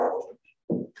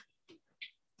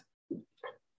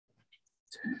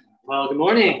Well, good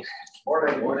morning.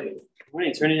 Morning. Good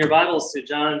morning. Turning your Bibles to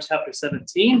John chapter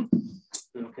 17.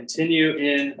 We'll continue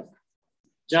in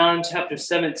John chapter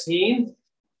 17.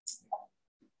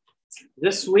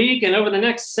 This week and over the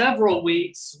next several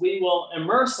weeks, we will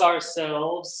immerse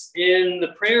ourselves in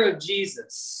the prayer of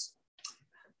Jesus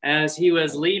as he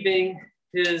was leaving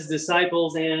his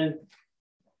disciples and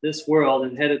this world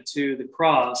and headed to the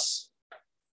cross.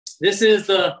 This is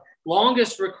the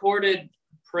longest recorded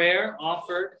prayer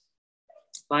offered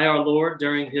by our Lord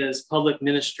during his public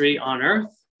ministry on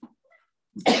earth.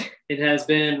 It has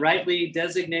been rightly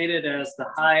designated as the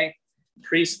high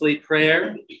priestly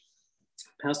prayer.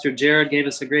 Pastor Jared gave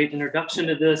us a great introduction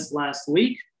to this last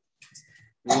week,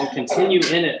 and we'll continue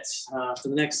in it for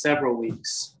the next several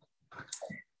weeks.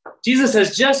 Jesus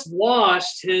has just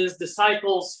washed his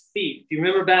disciples' feet. If you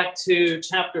remember back to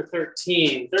chapter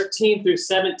 13 through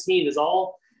 17 is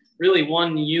all really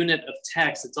one unit of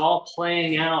text. It's all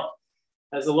playing out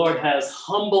as the Lord has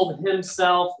humbled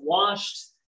himself,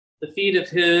 washed the feet of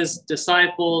his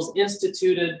disciples,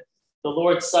 instituted the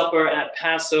Lord's Supper at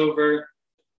Passover.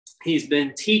 He's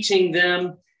been teaching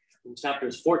them in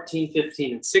chapters 14,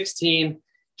 15, and 16,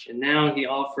 and now he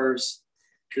offers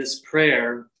this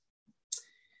prayer.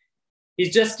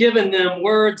 He's just given them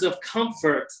words of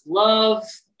comfort, love,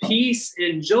 peace,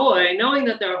 and joy, knowing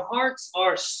that their hearts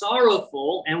are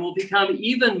sorrowful and will become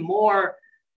even more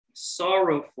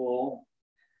sorrowful,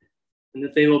 and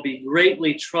that they will be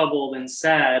greatly troubled and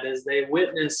sad as they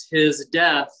witness his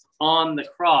death on the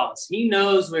cross. He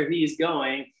knows where he's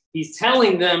going. He's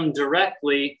telling them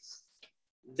directly.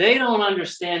 They don't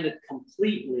understand it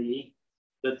completely,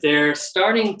 but they're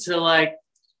starting to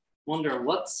wonder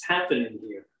what's happening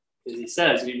here. Because he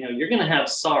says, you're going to have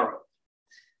sorrow.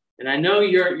 And I know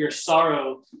you're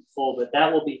sorrowful, but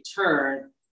that will be turned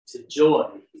to joy,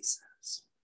 he says.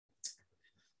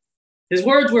 His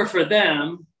words were for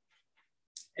them,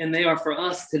 and they are for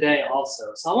us today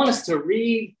also. So I want us to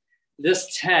read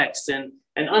this text and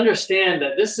understand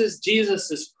that this is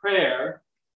Jesus's prayer.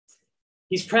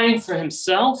 He's praying for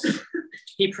himself.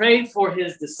 He prayed for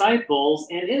his disciples,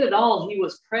 and in it all, he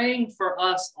was praying for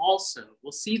us also.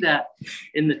 We'll see that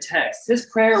in the text. His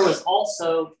prayer was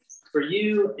also for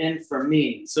you and for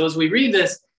me. So as we read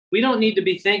this, we don't need to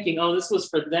be thinking, oh, this was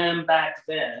for them back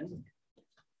then.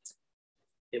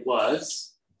 It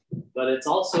was, but it's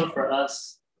also for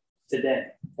us today.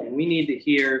 And we need to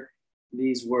hear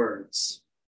these words.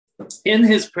 In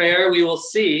his prayer, we will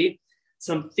see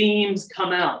some themes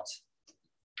come out.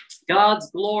 God's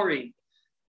glory,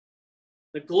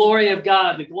 the glory of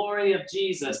God, the glory of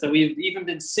Jesus that we've even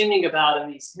been singing about in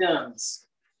these hymns.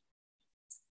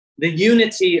 The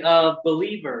unity of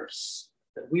believers,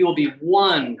 that we will be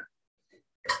one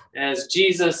as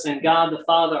Jesus and God the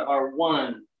Father are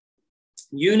one.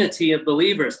 Unity of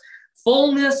believers.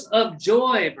 Fullness of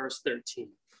joy, verse 13.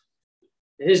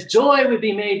 His joy would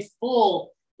be made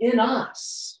full in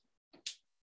us.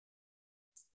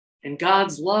 And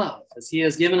God's love, as he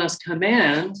has given us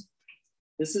command,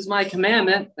 this is my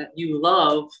commandment, that you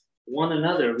love one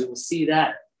another. We will see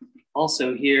that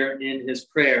also here in his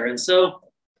prayer. And so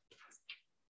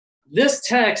this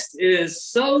text is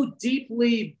so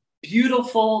deeply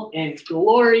beautiful and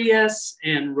glorious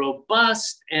and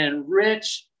robust and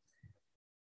rich.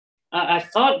 I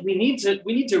thought we need to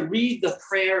read the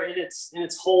prayer in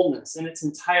its wholeness, in its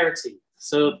entirety.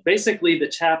 So basically the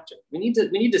chapter. We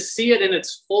need to see it in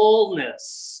its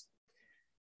fullness.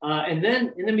 And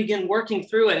then begin working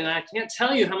through it. And I can't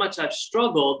tell you how much I've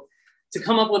struggled to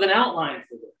come up with an outline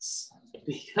for this.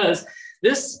 Because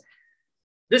this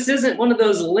isn't one of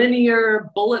those linear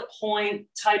bullet point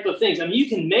type of things. I mean, you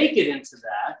can make it into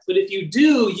that, but if you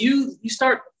do, you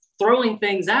start throwing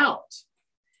things out.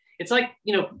 It's like,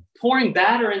 pouring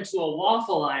batter into a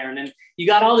waffle iron, and you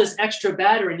got all this extra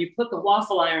batter, and you put the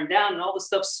waffle iron down, and all the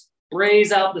stuff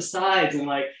sprays out the sides, and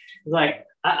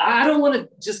I don't want to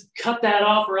just cut that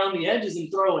off around the edges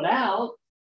and throw it out.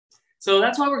 So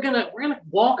that's why we're gonna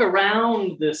walk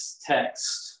around this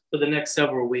text for the next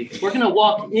several weeks. We're gonna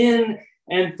walk in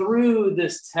and through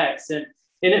this text, and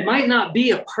it might not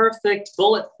be a perfect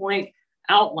bullet point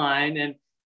outline,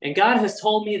 and God has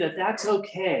told me that that's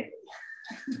okay.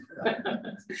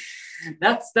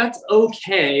 that's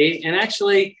okay. And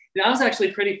actually, I was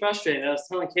actually pretty frustrated. I was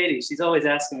telling Katie, she's always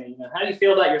asking me, how do you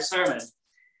feel about your sermon?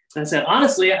 And I said,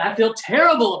 honestly, I feel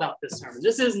terrible about this sermon.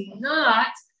 This is not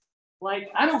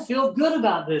I don't feel good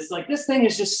about this. This thing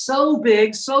is just so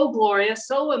big, so glorious,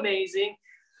 so amazing.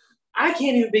 I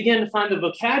can't even begin to find the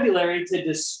vocabulary to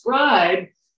describe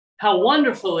how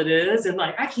wonderful it is. And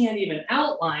I can't even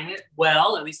outline it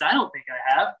well. At least I don't think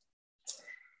I have.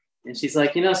 And she's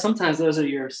like, sometimes those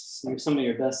are some of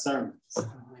your best sermons. I'm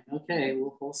like, okay,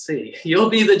 we'll see. You'll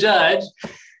be the judge.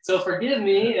 So forgive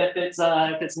me if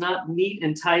it's not neat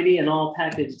and tidy and all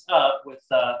packaged up with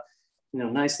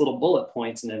nice little bullet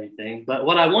points and everything. But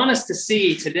what I want us to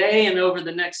see today and over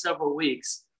the next several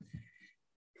weeks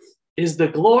is the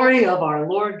glory of our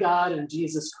Lord God and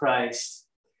Jesus Christ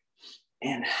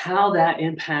and how that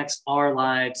impacts our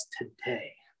lives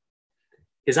today.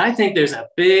 Because I think there's a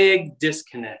big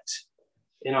disconnect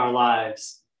in our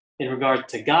lives in regard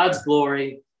to God's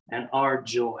glory and our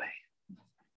joy.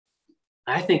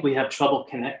 I think we have trouble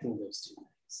connecting those two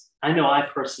things. I know I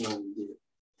personally do.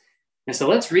 And so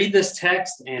let's read this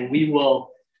text and we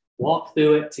will walk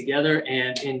through it together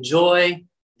and enjoy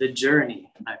the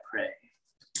journey, I pray.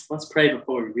 Let's pray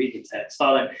before we read the text.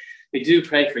 Father, we do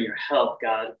pray for your help,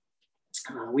 God.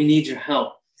 We need your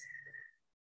help.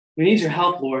 We need your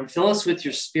help, Lord. Fill us with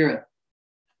your Spirit.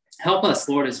 Help us,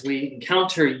 Lord, as we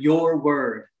encounter your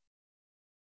word,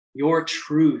 your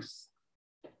truth.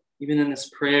 Even in this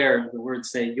prayer, the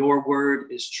words say, your word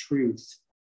is truth.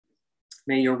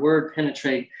 May your word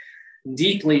penetrate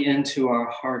deeply into our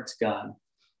hearts, God.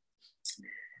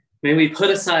 May we put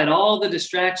aside all the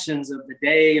distractions of the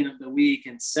day and of the week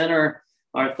and center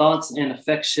our thoughts and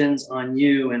affections on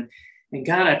you. And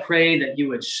God, I pray that you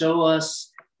would show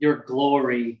us your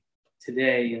glory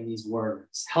today in these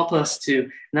words. Help us to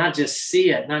not just see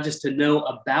it, not just to know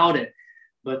about it,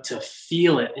 but to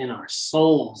feel it in our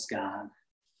souls, God,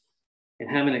 and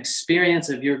have an experience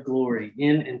of your glory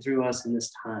in and through us in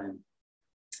this time.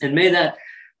 And may that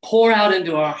pour out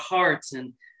into our hearts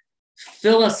and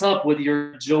fill us up with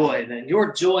your joy, that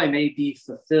your joy may be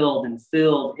fulfilled and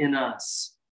filled in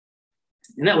us.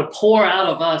 And that would pour out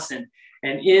of us and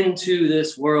into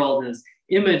this world as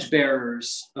image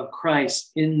bearers of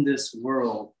Christ in this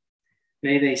world.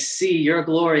 May they see your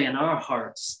glory in our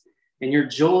hearts and your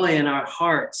joy in our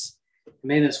hearts.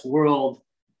 May this world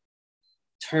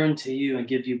turn to you and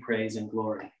give you praise and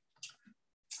glory.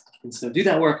 And so do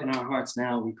that work in our hearts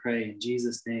now, we pray in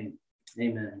Jesus' name.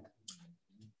 Amen.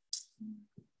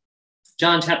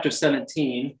 John chapter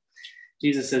 17,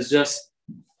 Jesus has just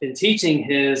been teaching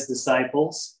his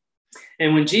disciples.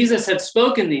 And when Jesus had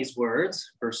spoken these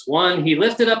words, verse 1, he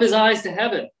lifted up his eyes to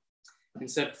heaven and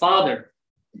said, Father,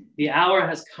 the hour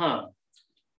has come.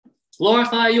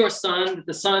 Glorify your Son, that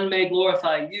the Son may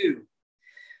glorify you,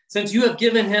 since you have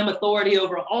given him authority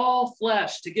over all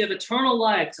flesh to give eternal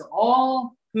life to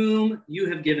all whom you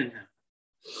have given him.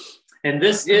 And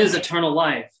this is eternal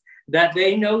life, that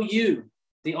they know you,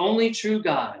 the only true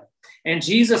God, and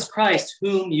Jesus Christ,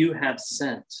 whom you have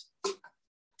sent.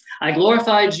 I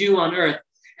glorified you on earth,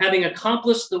 having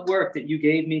accomplished the work that you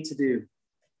gave me to do.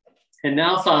 And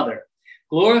now, Father,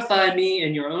 glorify me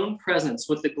in your own presence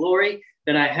with the glory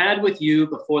that I had with you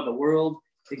before the world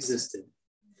existed.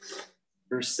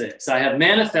 Verse 6, I have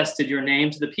manifested your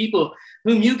name to the people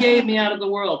whom you gave me out of the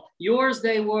world. Yours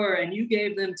they were, and you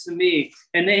gave them to me,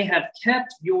 and they have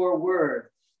kept your word.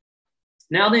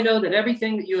 Now they know that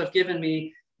everything that you have given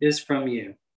me is from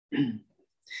you.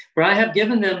 For I have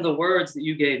given them the words that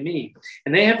you gave me,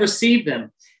 and they have received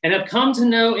them, and have come to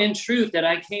know in truth that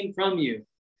I came from you,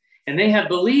 and they have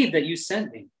believed that you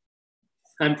sent me.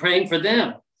 I'm praying for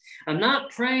them. I'm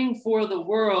not praying for the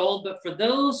world, but for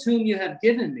those whom you have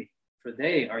given me, for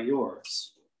they are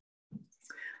yours.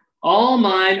 All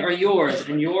mine are yours,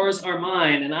 and yours are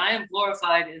mine, and I am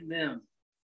glorified in them.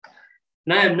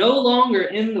 And I am no longer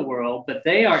in the world, but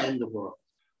they are in the world,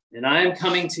 and I am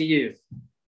coming to you.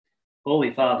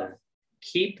 Holy Father,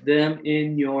 keep them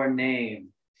in your name,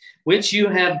 which you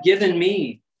have given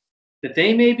me, that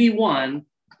they may be one,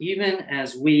 even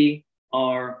as we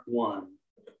are one.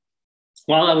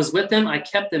 While I was with them, I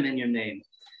kept them in your name,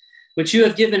 which you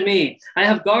have given me. I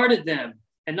have guarded them,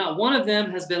 and not one of them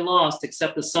has been lost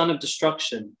except the son of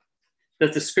destruction,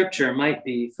 that the scripture might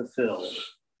be fulfilled.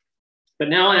 But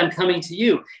now I am coming to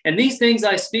you, and these things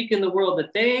I speak in the world,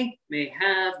 that they may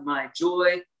have my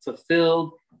joy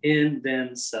fulfilled in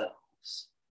themselves.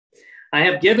 I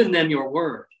have given them your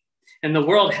word, and the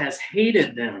world has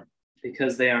hated them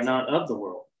because they are not of the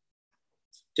world,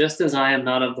 just as I am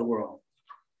not of the world.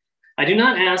 I do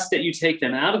not ask that you take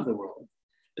them out of the world,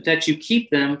 but that you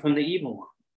keep them from the evil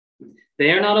one.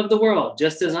 They are not of the world,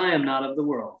 just as I am not of the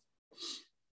world.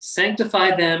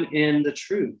 Sanctify them in the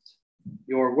truth.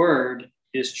 Your word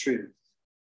is truth.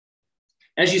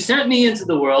 As you sent me into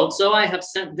the world, so I have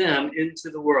sent them into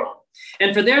the world.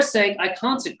 And for their sake, I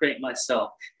consecrate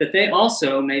myself, that they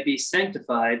also may be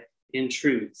sanctified in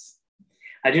truth.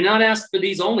 I do not ask for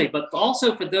these only, but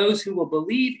also for those who will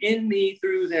believe in me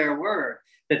through their word,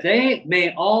 that they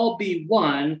may all be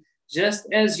one, just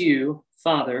as you,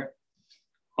 Father,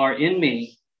 are in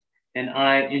me and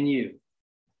I in you,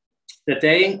 that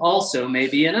they also may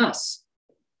be in us,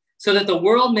 so that the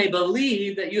world may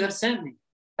believe that you have sent me.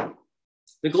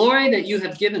 The glory that you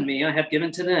have given me, I have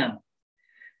given to them,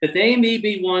 that they may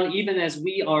be one even as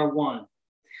we are one.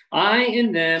 I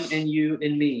in them and you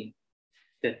in me,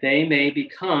 that they may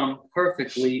become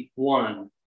perfectly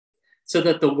one, so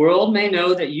that the world may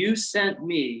know that you sent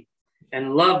me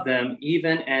and love them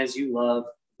even as you love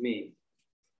me.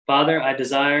 Father, I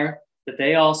desire that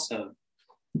they also,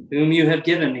 whom you have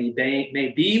given me, they may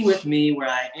be with me where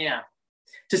I am,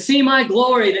 to see my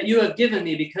glory that you have given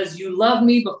me, because you loved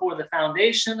me before the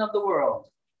foundation of the world.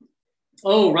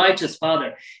 Oh, righteous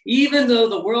Father, even though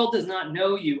the world does not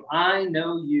know you, I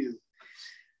know you,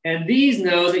 and these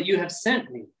know that you have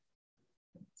sent me.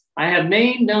 I have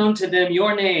made known to them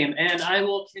your name, and I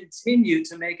will continue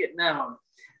to make it known,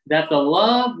 that the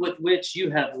love with which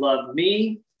you have loved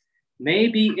me may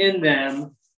be in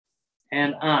them,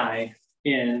 and I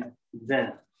in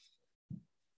them.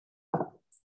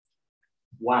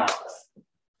 Wow.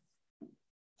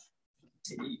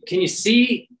 Can you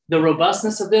see the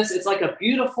robustness of this? It's like a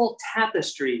beautiful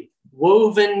tapestry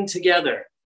woven together.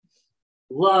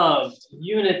 Love,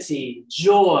 unity,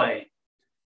 joy,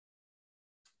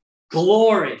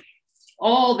 glory,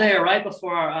 all there right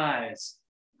before our eyes.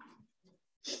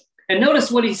 And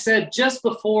notice what he said just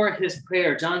before his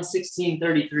prayer, John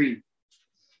 16:33.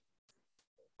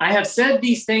 I have said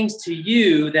these things to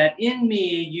you, that in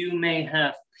me you may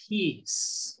have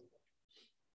peace.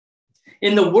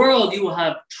 In the world, you will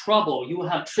have trouble, you will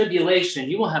have tribulation,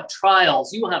 you will have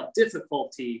trials, you will have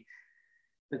difficulty.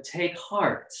 But take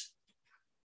heart,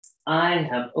 I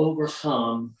have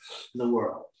overcome the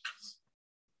world.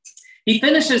 He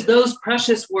finishes those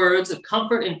precious words of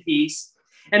comfort and peace,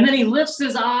 and then he lifts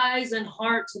his eyes and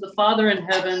heart to the Father in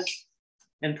heaven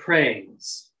and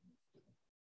prays.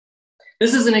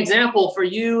 This is an example for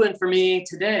you and for me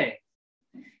today.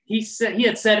 He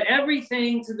had said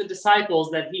everything to the disciples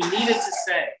that he needed to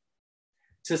say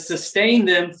to sustain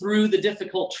them through the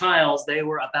difficult trials they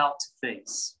were about to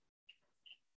face.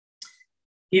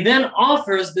 He then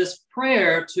offers this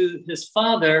prayer to his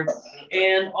Father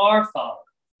and our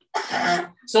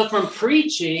Father. So from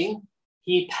preaching,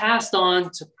 he passed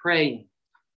on to praying.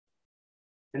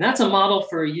 And that's a model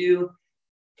for you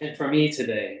and for me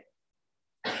today.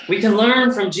 We can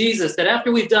learn from Jesus that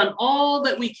after we've done all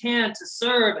that we can to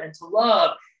serve and to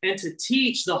love and to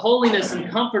teach the holiness and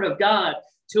comfort of God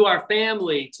to our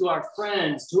family, to our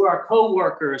friends, to our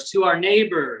co-workers, to our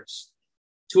neighbors,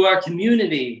 to our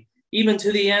community, even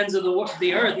to the ends of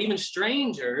the earth, even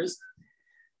strangers,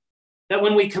 that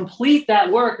when we complete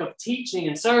that work of teaching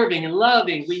and serving and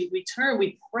loving, we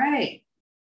pray.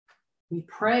 We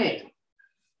pray,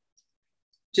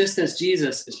 just as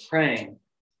Jesus is praying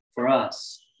for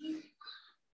us.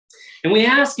 And we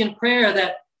ask in prayer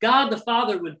that God the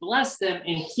Father would bless them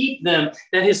and keep them,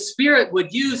 that his Spirit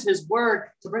would use his word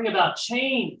to bring about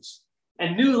change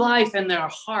and new life in their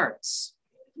hearts.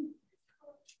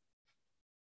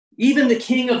 Even the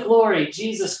King of Glory,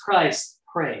 Jesus Christ,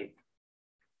 prayed.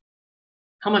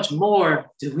 How much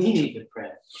more do we need to pray?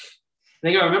 I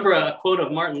think I remember a quote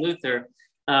of Martin Luther.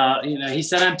 He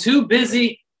said, "I'm too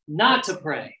busy not to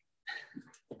pray."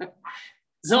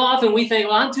 So often we think,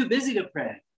 well, I'm too busy to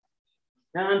pray.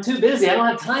 I'm too busy. I don't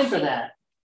have time for that.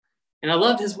 And I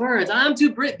loved his words. I'm too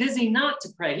busy not to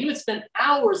pray. He would spend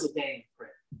hours a day in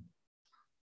prayer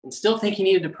and still think he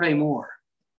needed to pray more.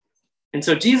 And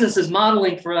so Jesus is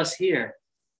modeling for us here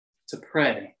to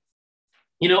pray.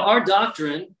 Our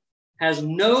doctrine has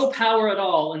no power at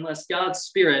all unless God's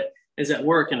Spirit is at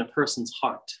work in a person's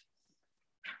heart.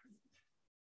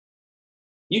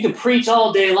 You can preach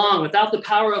all day long. Without the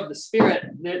power of the Spirit,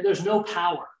 there's no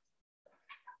power.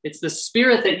 It's the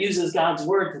Spirit that uses God's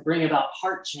word to bring about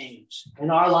heart change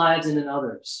in our lives and in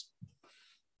others.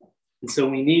 And so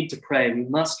we need to pray. We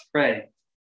must pray.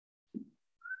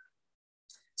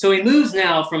 So he moves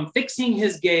now from fixing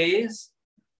his gaze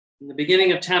in the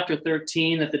beginning of chapter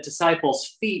 13 at the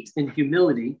disciples' feet in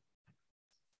humility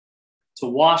to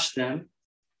wash them.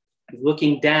 He's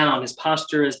looking down. His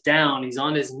posture is down. He's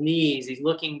on his knees. He's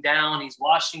looking down. He's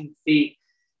washing feet.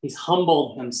 He's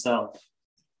humbled himself.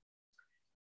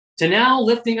 To now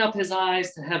lifting up his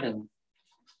eyes to heaven,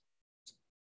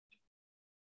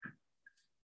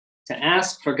 to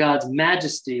ask for God's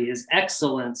majesty, his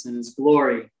excellence, and his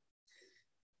glory.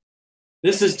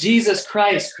 This is Jesus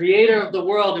Christ, creator of the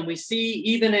world, and we see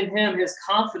even in him his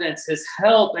confidence, his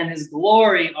help, and his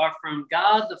glory are from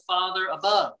God the Father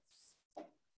above.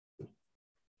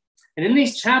 And in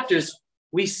these chapters,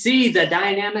 we see the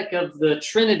dynamic of the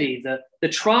Trinity, the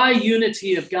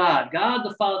triunity of God, God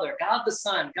the Father, God the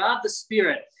Son, God the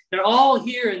Spirit. They're all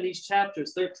here in these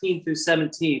chapters 13 through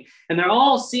 17, and they're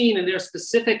all seen in their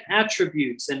specific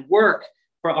attributes and work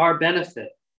for our benefit.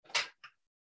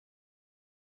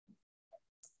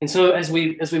 And so as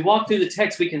we walk through the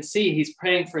text, we can see he's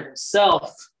praying for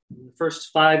himself in the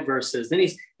first 5 verses. Then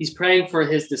he's praying for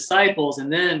his disciples,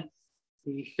 and then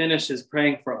he finishes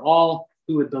praying for all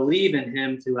who would believe in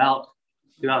him throughout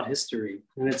history.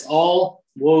 And it's all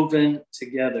woven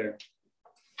together.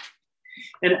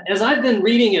 And as I've been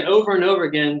reading it over and over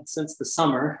again since the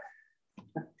summer,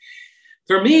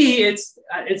 for me, it's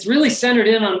really centered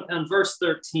in on verse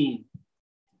 13.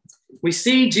 We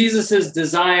see Jesus's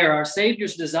desire, our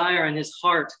Savior's desire in his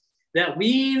heart, that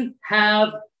we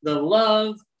have the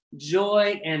love,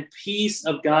 joy, and peace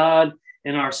of God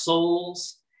in our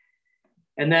souls,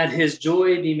 and that his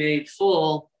joy be made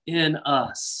full in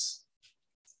us.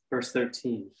 Verse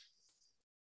 13.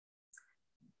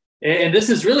 And this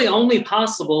is really only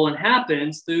possible and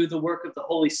happens through the work of the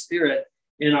Holy Spirit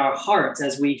in our hearts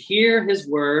as we hear his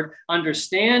word,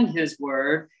 understand his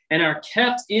word, and are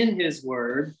kept in his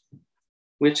word,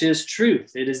 which is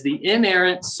truth. It is the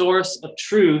inerrant source of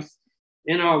truth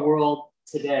in our world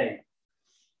today.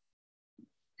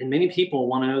 And many people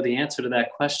want to know the answer to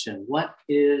that question. What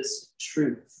is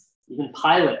truth? Even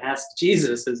Pilate asked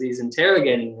Jesus as he's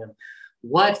interrogating him,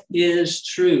 what is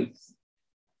truth?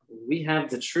 We have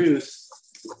the truth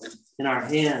in our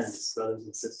hands, brothers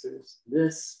and sisters.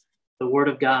 This, the word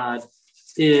of God,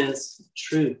 is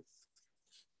truth.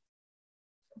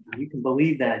 You can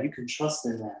believe that. You can trust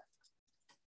in that.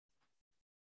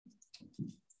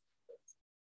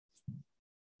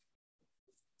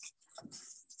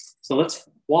 So let's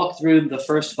walk through the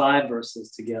first 5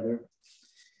 verses together.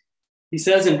 He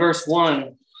says in verse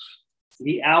 1,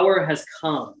 the hour has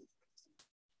come.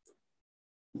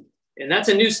 And that's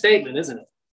a new statement, isn't it?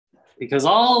 Because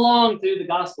all along through the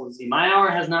gospel, you see, my hour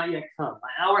has not yet come.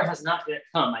 My hour has not yet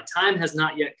come. My time has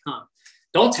not yet come.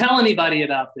 Don't tell anybody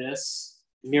about this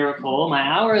miracle. My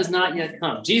hour has not yet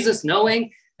come. Jesus,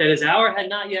 knowing that his hour had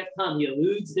not yet come, he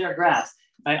eludes their grasp.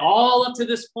 All up to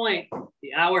this point,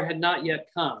 the hour had not yet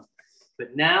come.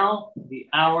 But now the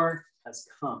hour has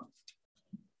come.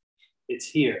 It's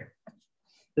here.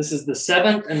 This is the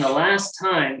 7th and the last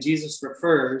time Jesus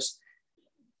refers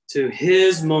to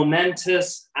his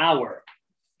momentous hour.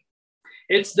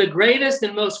 It's the greatest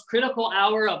and most critical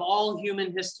hour of all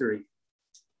human history.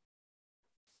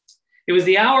 It was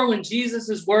the hour when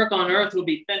Jesus' work on earth would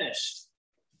be finished.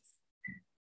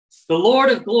 The Lord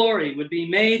of glory would be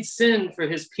made sin for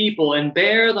his people and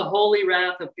bear the holy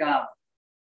wrath of God.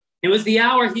 It was the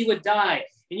hour he would die.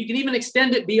 And you can even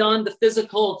extend it beyond the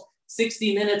physical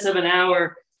 60 minutes of an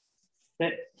hour,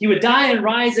 that he would die and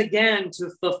rise again to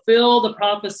fulfill the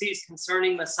prophecies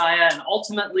concerning Messiah and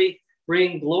ultimately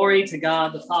bring glory to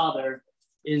God the Father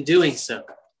in doing so.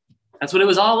 That's what it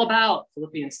was all about,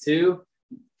 Philippians 2,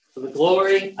 for the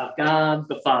glory of God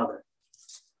the Father.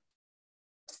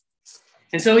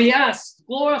 And so he asks,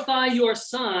 glorify your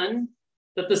Son,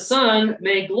 that the Son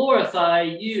may glorify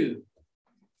you.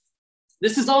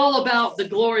 This is all about the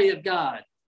glory of God.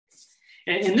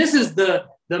 And this is the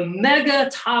mega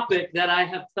topic that I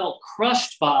have felt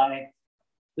crushed by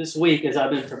this week as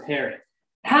I've been preparing.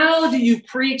 How do you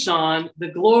preach on the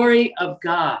glory of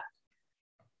God?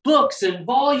 Books and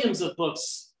volumes of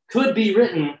books could be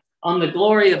written on the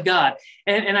glory of God.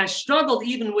 And I struggled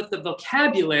even with the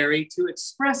vocabulary to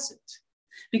express it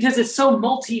because it's so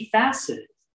multifaceted.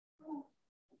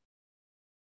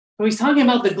 So he's talking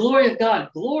about the glory of God.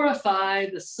 Glorify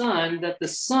the Son, that the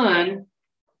Son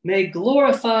may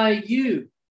glorify you.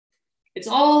 It's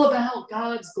all about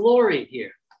God's glory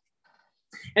here.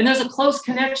 And there's a close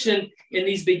connection in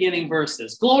these beginning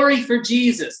verses. Glory for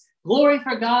Jesus. Glory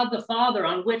for God the Father,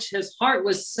 on which his heart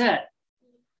was set,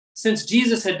 since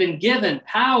Jesus had been given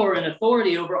power and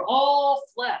authority over all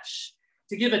flesh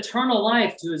to give eternal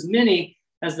life to as many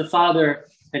as the Father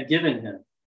had given him.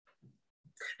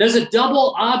 There's a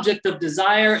double object of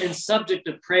desire and subject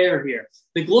of prayer here.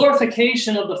 The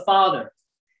glorification of the Father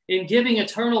in giving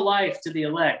eternal life to the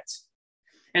elect,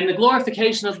 and the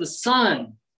glorification of the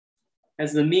Son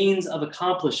as the means of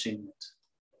accomplishing it.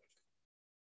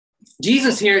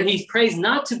 Jesus here, he prays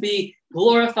not to be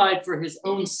glorified for his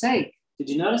own sake. Did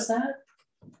you notice that?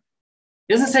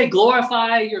 He doesn't say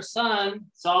glorify your Son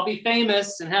so I'll be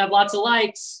famous and have lots of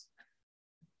likes.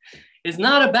 It's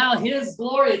not about his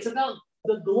glory. It's about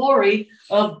the glory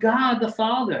of God the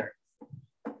Father.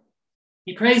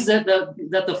 He prays that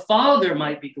the Father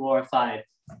might be glorified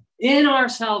in our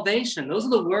salvation. Those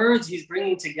are the words he's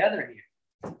bringing together here.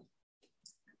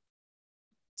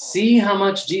 See how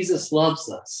much Jesus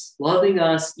loves us, loving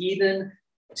us even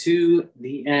to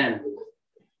the end.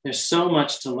 There's so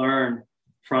much to learn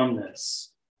from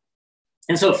this.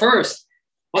 And so first,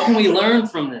 what can we learn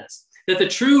from this? That the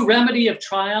true remedy of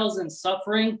trials and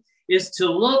suffering is to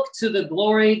look to the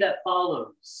glory that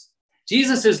follows.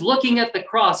 Jesus is looking at the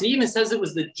cross. He even says it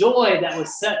was the joy that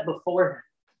was set before him.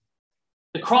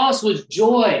 The cross was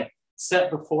joy set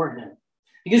before him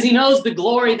because he knows the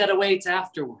glory that awaits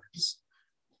afterwards.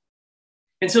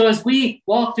 And so as we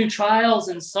walk through trials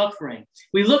and suffering,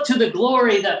 we look to the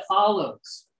glory that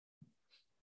follows.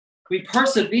 We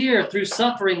persevere through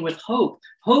suffering with hope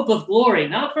of glory,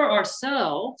 not for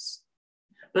ourselves,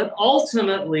 but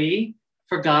ultimately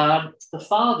for God the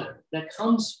Father that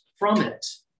comes from it.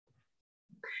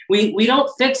 We don't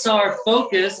fix our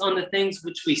focus on the things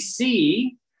which we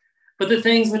see, but the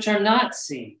things which are not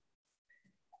seen.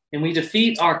 And we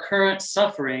defeat our current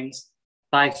sufferings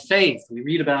by faith. We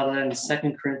read about that in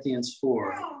 2 Corinthians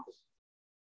 4.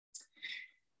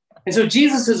 And so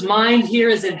Jesus' mind here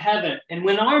is in heaven. And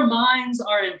when our minds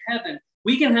are in heaven,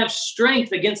 we can have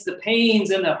strength against the pains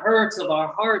and the hurts of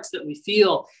our hearts that we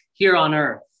feel here on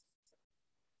earth.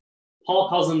 Paul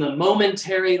calls them the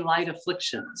momentary light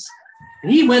afflictions.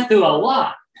 And he went through a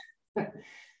lot.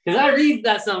 Because I read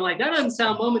that, so I'm like, that doesn't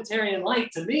sound momentary and light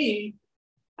to me.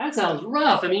 That sounds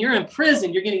rough. I mean, you're in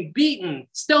prison, you're getting beaten,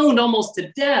 stoned almost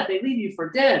to death. They leave you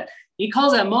for dead. He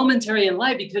calls that momentary in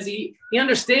light because he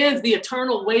understands the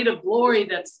eternal weight of glory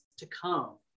that's to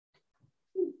come.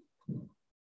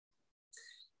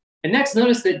 And next,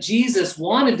 notice that Jesus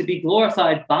wanted to be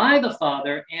glorified by the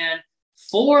Father and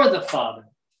for the Father,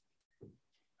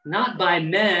 not by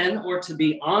men or to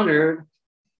be honored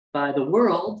by the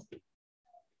world.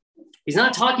 He's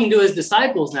not talking to his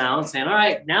disciples now and saying, all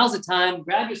right, now's the time,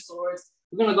 grab your swords.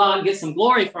 We're going to go out and get some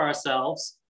glory for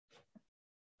ourselves.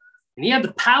 And he had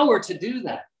the power to do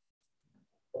that.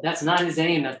 But that's not his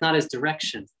aim. That's not his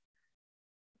direction.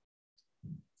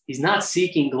 He's not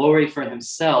seeking glory for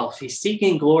himself. He's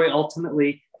seeking glory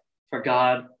ultimately for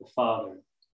God the Father.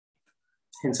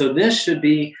 And so this should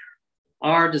be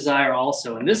our desire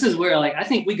also. And this is where, I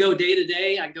think we go day to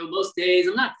day. I go most days.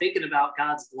 I'm not thinking about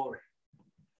God's glory.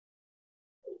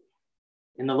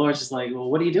 And the Lord's just like, well,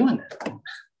 what are you doing then?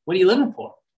 What are you living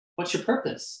for? What's your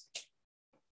purpose?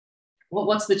 Well,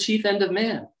 what's the chief end of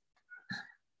man?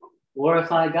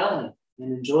 Glorify God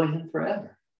and enjoy him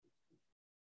forever.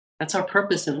 That's our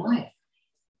purpose in life.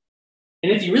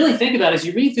 And if you really think about it, as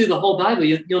you read through the whole Bible,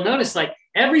 you'll notice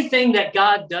everything that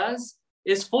God does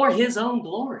is for his own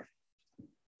glory.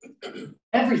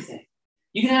 Everything.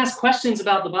 You can ask questions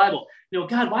about the Bible.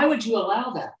 God, why would you allow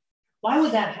that? Why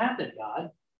would that happen, God?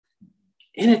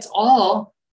 And it's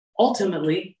all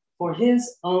ultimately for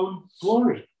his own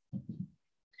glory.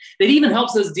 It even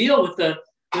helps us deal with the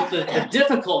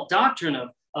difficult doctrine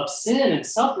of sin and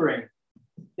suffering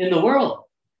in the world.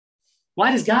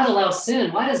 Why does God allow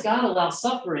sin? Why does God allow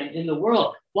suffering in the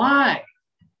world? Why?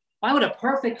 Why would a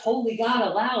perfect, holy God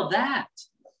allow that?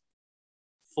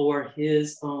 For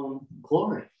his own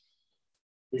glory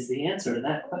is the answer to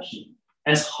that question.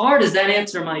 As hard as that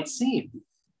answer might seem.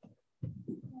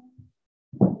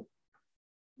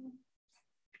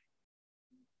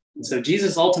 And so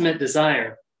Jesus' ultimate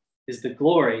desire is the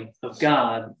glory of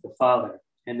God the Father.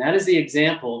 And that is the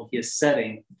example he is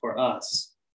setting for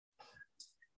us.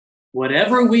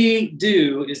 Whatever we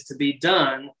do is to be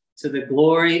done to the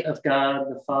glory of God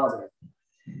the Father.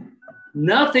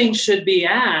 Nothing should be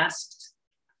asked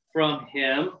from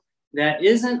him that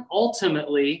isn't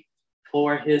ultimately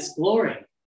for his glory.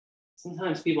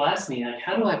 Sometimes people ask me,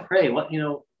 how do I pray? What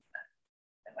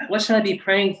should I be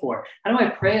praying for? How do I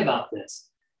pray about this?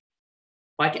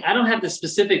 I don't have the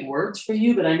specific words for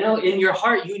you, but I know in your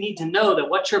heart you need to know that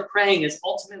what you're praying is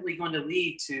ultimately going to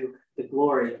lead to the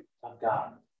glory of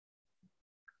God.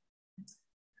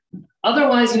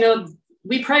 Otherwise,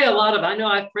 we pray a lot of, I know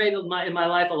I've prayed in my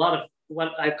life a lot of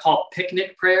what I call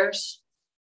picnic prayers.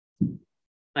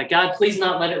 God, please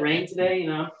not let it rain today.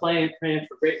 I'm praying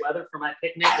for great weather for my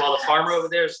picnic while the farmer over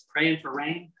there is praying for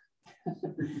rain.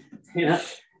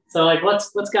 So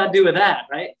what's God do with that,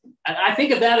 right? I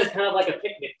think of that as kind of like a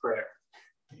picnic prayer.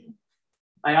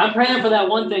 I'm praying for that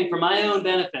one thing for my own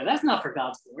benefit. That's not for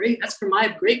God's glory. That's for my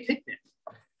great picnic.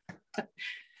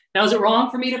 Now, is it wrong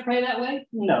for me to pray that way?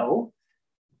 No.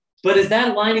 But is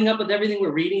that lining up with everything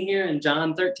we're reading here in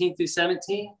John 13 through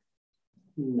 17?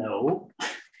 No.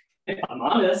 If I'm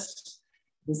honest,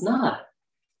 it's not.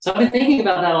 So I've been thinking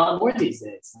about that a lot more these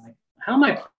days.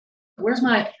 Where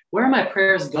are my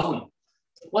prayers going?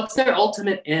 What's their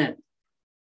ultimate end?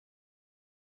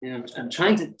 I'm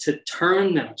trying to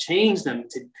turn them, change them,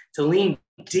 to lean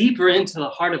deeper into the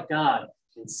heart of God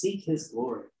and seek his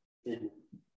glory in him.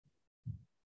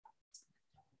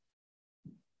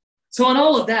 So in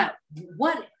all of that,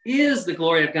 what is the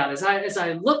glory of God? As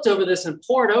I looked over this and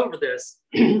pored over this,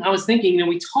 I was thinking,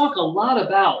 we talk a lot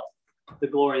about the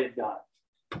glory of God.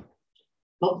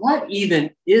 But what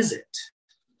even is it?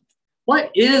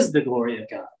 What is the glory of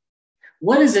God?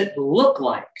 What does it look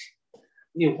like?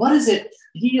 What does it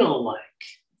feel like?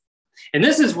 And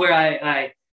this is where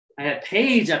I had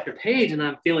page after page, and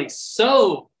I'm feeling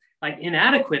so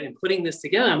inadequate in putting this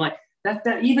together. I'm like, that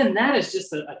is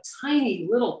just a tiny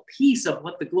little piece of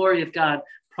what the glory of God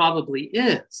probably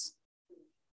is.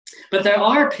 But there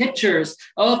are pictures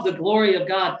of the glory of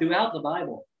God throughout the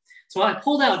Bible. So I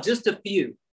pulled out just a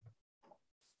few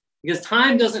because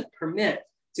time doesn't permit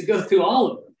to go through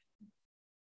all of them.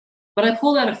 But I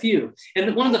pulled out a few.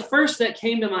 And one of the first that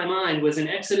came to my mind was in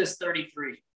Exodus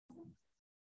 33.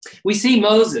 We see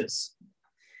Moses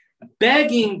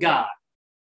begging God,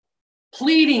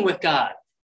 pleading with God,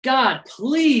 God,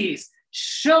 please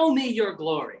show me your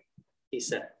glory, he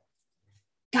said.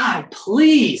 God,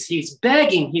 please, he's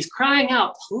begging, he's crying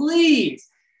out, please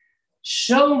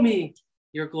show me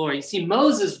your glory. You see,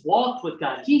 Moses walked with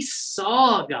God. He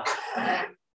saw God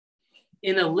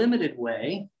in a limited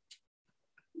way.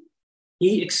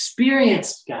 He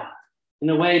experienced God in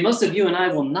a way most of you and I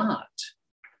will not.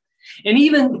 And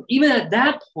even at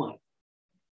that point,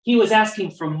 he was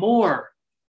asking for more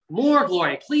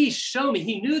glory. Please show me.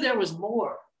 He knew there was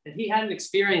more that he hadn't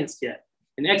experienced yet.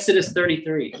 In Exodus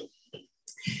 33,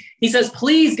 he says,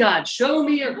 please, God, show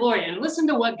me your glory. And listen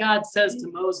to what God says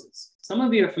to Moses. Some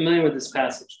of you are familiar with this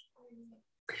passage.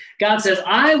 God says,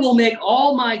 I will make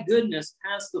all my goodness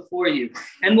pass before you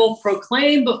and will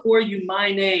proclaim before you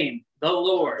my name, the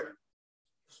Lord.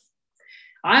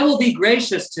 I will be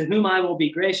gracious to whom I will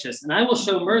be gracious, and I will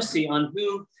show mercy on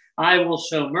whom I will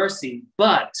show mercy.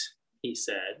 But, he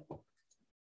said,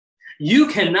 you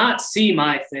cannot see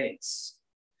my face,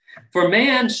 for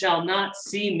man shall not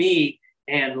see me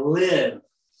and live.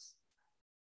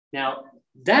 Now,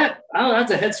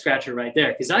 that's a head scratcher right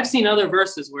there, because I've seen other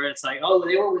verses where it's like, oh,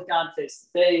 they were with God face to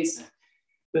face.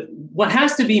 But what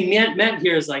has to be meant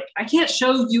here is like, I can't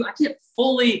show you, I can't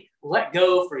fully let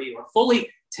go for you or fully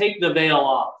take the veil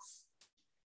off,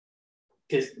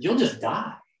 because you'll just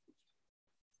die.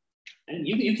 And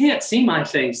you can't see my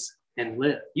face and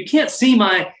live. You can't see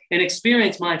and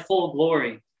experience my full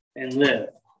glory and live.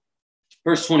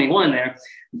 Verse 21 there,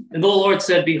 and the Lord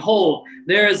said, behold,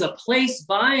 there is a place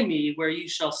by me where you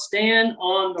shall stand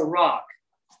on the rock.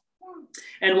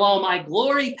 And while my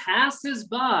glory passes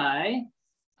by,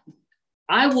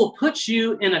 I will put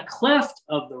you in a cleft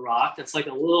of the rock. It's like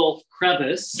a little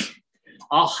crevice.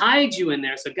 I'll hide you in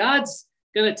there. So God's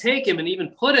going to take him and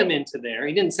even put him into there.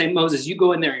 He didn't say, Moses, you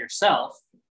go in there yourself.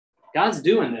 God's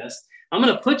doing this. I'm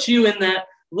going to put you in that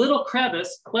little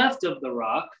crevice, cleft of the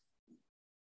rock.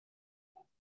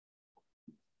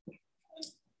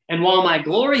 And while my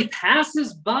glory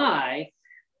passes by,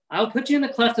 I'll put you in the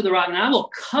cleft of the rock, and I will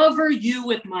cover you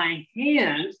with my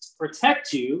hand to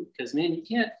protect you, because, man, you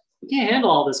can't handle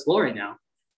all this glory now,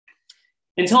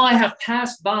 until I have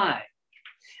passed by.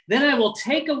 Then I will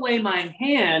take away my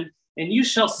hand, and you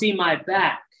shall see my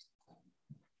back,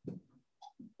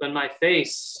 but my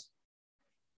face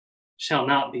shall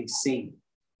not be seen.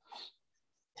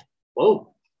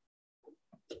 Whoa.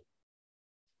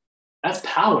 That's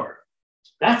power.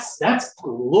 That's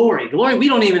glory. Glory, we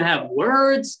don't even have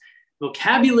words,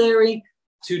 vocabulary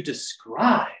to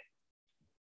describe.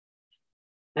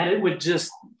 That it would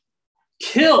just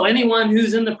kill anyone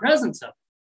who's in the presence of it.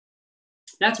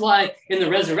 That's why in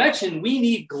the resurrection, we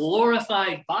need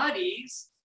glorified bodies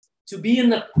to be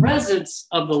in the presence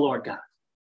of the Lord God.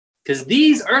 Because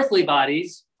these earthly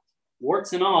bodies,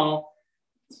 warts and all,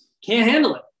 can't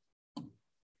handle it.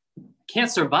 Can't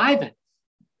survive it.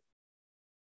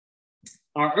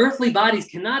 Our earthly bodies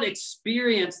cannot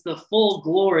experience the full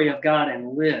glory of God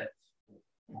and live.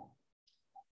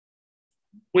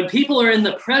 When people are in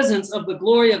the presence of the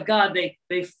glory of God,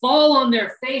 they fall on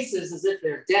their faces as if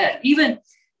they're dead. Even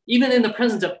in the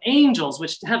presence of angels,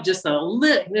 which have just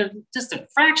a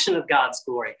fraction of God's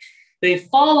glory, they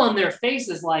fall on their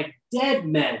faces like dead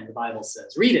men, the Bible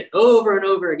says. Read it over and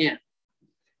over again.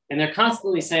 And they're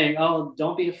constantly saying, oh,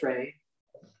 don't be afraid.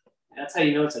 That's how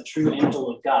you know it's a true angel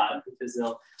of God, because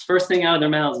they'll first thing out of their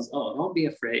mouths is, oh, don't be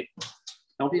afraid.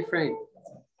 Don't be afraid.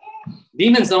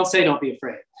 Demons don't say don't be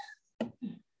afraid.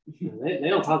 They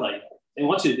don't talk like that. They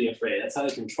want you to be afraid. That's how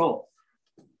they control.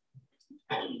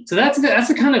 So that's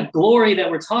the kind of glory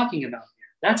that we're talking about here.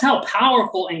 That's how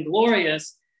powerful and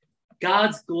glorious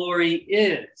God's glory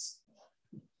is.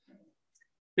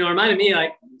 it reminded me,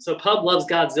 like, so Pub loves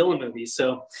Godzilla movies.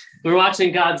 So we were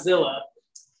watching Godzilla,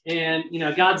 and,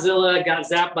 Godzilla got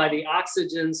zapped by the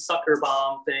oxygen sucker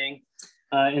bomb thing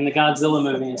in the Godzilla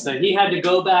movie. And so he had to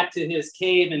go back to his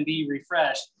cave and be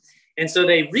refreshed. And so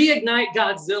they reignite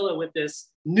Godzilla with this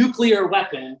nuclear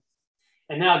weapon.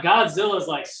 And now Godzilla's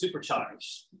like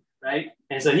supercharged, right?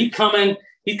 And so he's coming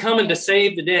to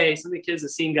save the day. Some of the kids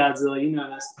have seen Godzilla, you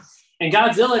know this. And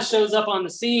Godzilla shows up on the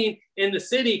scene in the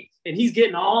city, and he's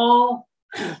getting all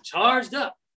charged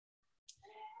up.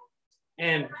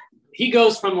 And he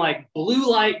goes from like blue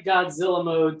light Godzilla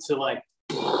mode to like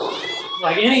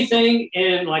anything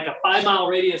in like a 5-mile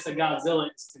radius of Godzilla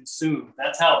is consumed.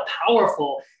 That's how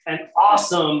powerful and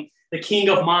awesome the King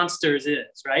of Monsters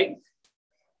is, right?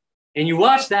 And you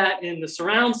watch that in the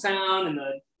surround sound and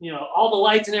all the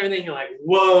lights and everything, you're like,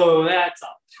 whoa, that's a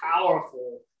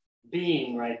powerful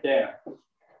being right there.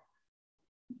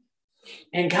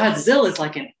 And Godzilla is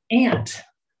like an ant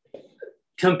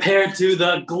compared to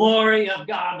the glory of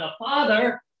God the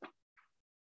Father.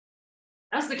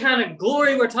 That's the kind of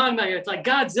glory we're talking about here. It's like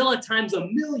Godzilla times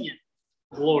 1,000,000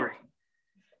 glory.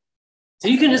 So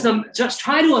you can just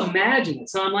try to imagine it.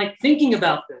 So I'm like thinking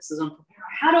about this as I'm preparing.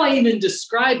 How do I even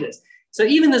describe this? So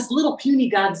even this little puny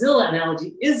Godzilla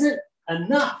analogy isn't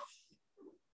enough.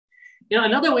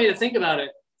 Another way to think about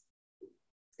it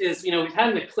is, we've had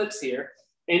an eclipse here.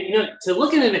 And, to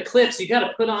look at an eclipse, you got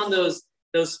to put on those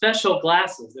special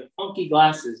glasses. They're funky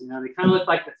glasses. They kind of look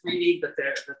like the 3D, but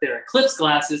they're eclipse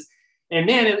glasses. And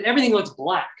man, everything looks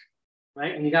black,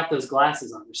 right? And you got those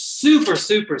glasses on. They're super,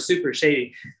 super, super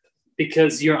shady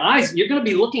because your eyes, you're going to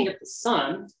be looking at the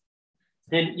sun,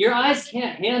 and your eyes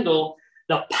can't handle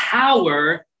the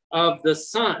power of the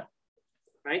sun,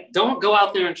 right? Don't go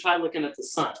out there and try looking at the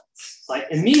sun. Like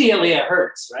immediately it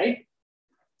hurts, right?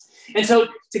 And so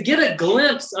to get a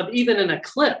glimpse of even an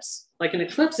eclipse, like an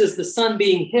eclipse is the sun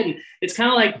being hidden. It's kind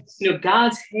of like,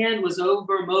 God's hand was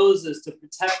over Moses to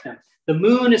protect him. The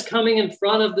moon is coming in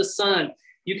front of the sun.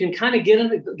 You can kind of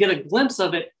get a glimpse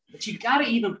of it, but you got to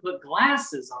even put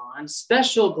glasses on,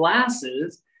 special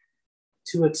glasses,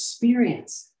 to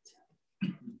experience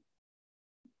it.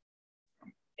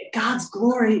 God's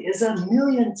glory is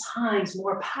 1,000,000 times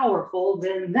more powerful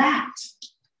than that.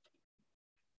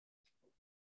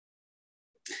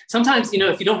 Sometimes,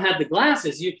 if you don't have the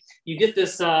glasses, you get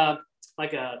this, you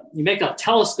make a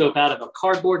telescope out of a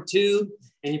cardboard tube,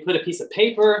 and you put a piece of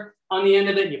paper on the end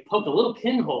of it, and you poke a little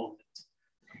pinhole in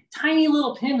it. Tiny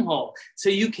little pinhole. So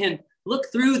you can look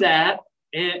through that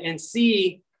and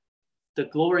see the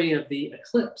glory of the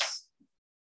eclipse.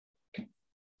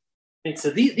 And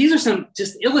so these are some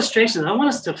just illustrations. I want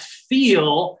us to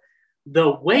feel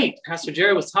the weight. Pastor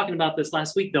Jared was talking about this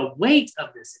last week. The weight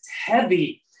of this. It's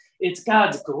heavy. It's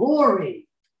God's glory.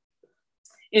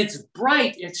 It's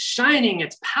bright. It's shining.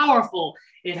 It's powerful.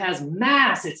 It has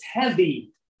mass. It's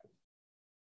heavy.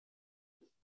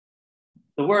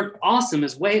 The word awesome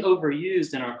is way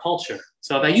overused in our culture.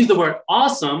 So if I use the word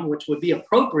awesome, which would be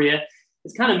appropriate,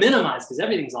 it's kind of minimized because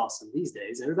everything's awesome these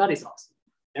days. Everybody's awesome.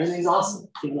 Everything's awesome.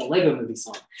 Even the Lego movie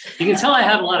song. You can tell I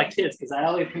have a lot of kids because I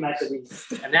always come back to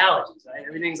these analogies, right?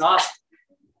 Everything's awesome.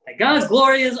 And God's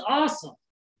glory is awesome.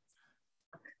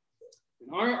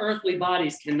 And our earthly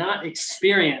bodies cannot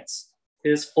experience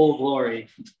his full glory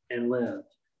and live.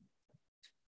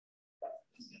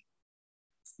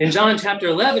 In John chapter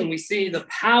 11, we see the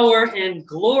power and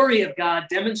glory of God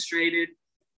demonstrated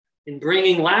in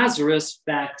bringing Lazarus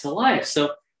back to life.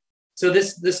 So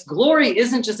this glory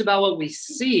isn't just about what we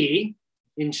see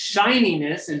in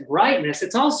shininess and brightness.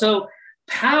 It's also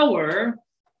power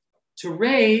to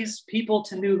raise people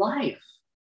to new life.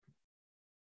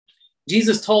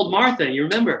 Jesus told Martha, you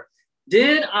remember,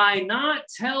 did I not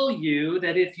tell you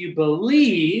that if you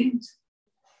believe,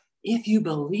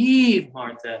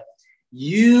 Martha,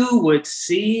 you would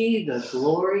see the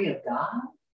glory of God?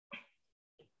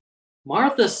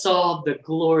 Martha saw the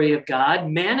glory of God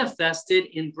manifested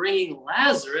in bringing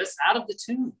Lazarus out of the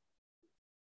tomb.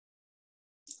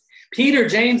 Peter,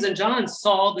 James, and John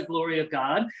saw the glory of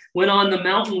God when on the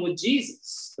mountain with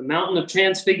Jesus, the mountain of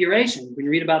transfiguration. We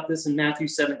can read about this in Matthew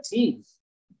 17.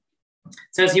 It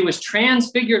says he was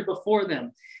transfigured before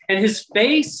them, and his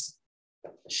face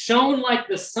shone like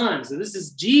the sun. So this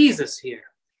is Jesus here.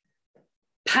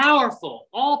 Powerful,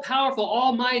 all-powerful,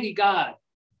 almighty God.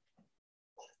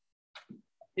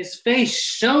 His face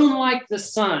shone like the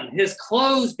sun. His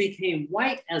clothes became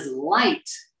white as light.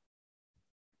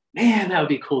 Man, that would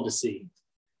be cool to see.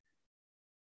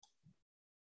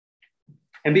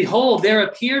 And behold, there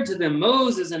appeared to them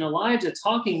Moses and Elijah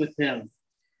talking with him.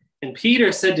 And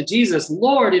Peter said to Jesus,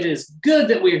 Lord, it is good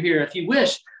that we're here. If you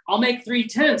wish, I'll make 3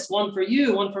 tents, one for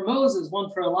you, one for Moses, one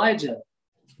for Elijah.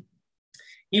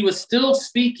 He was still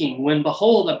speaking when,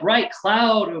 behold, a bright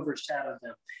cloud overshadowed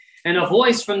them. And a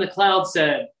voice from the cloud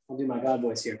said, I'll do my God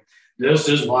voice here. This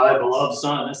is my beloved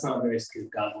son. That's not a very good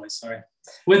God voice, sorry.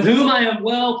 With whom I am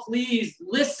well pleased.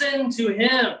 Listen to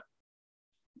him.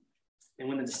 And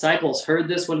when the disciples heard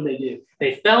this, what did they do?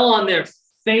 They fell on their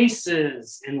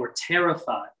faces and were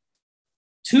terrified.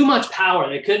 Too much power.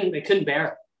 They couldn't bear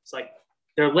it. It's like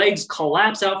their legs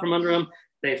collapse out from under them.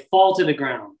 They fall to the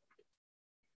ground.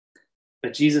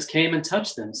 But Jesus came and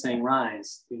touched them, saying,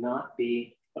 rise, do not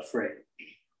be afraid.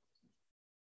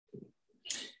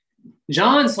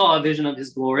 John saw a vision of his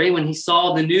glory when he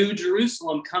saw the new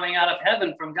Jerusalem coming out of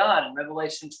heaven from God. In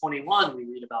Revelation 21, we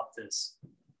read about this.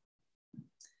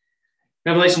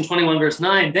 Revelation 21, verse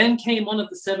 9, then came one of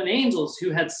the 7 angels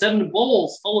who had 7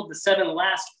 bowls full of the 7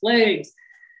 last plagues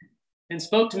and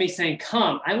spoke to me, saying,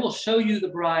 come, I will show you the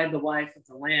bride, the wife of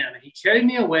the Lamb. And he carried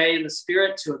me away in the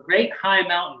spirit to a great high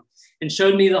mountain and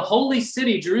showed me the holy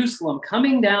city, Jerusalem,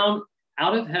 coming down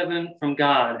out of heaven from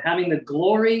God, having the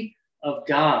glory of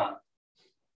God.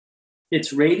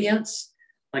 Its radiance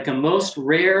like a most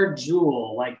rare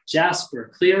jewel, like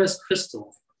jasper, clear as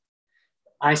crystal.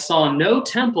 I saw no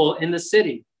temple in the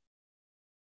city,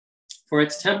 for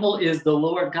its temple is the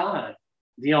Lord God,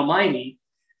 the Almighty,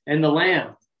 and the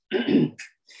Lamb. And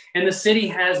the city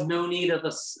has no need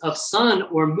of sun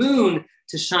or moon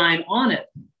to shine on it,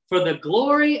 for the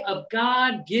glory of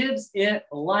God gives it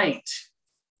light,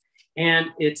 and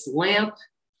its lamp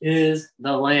is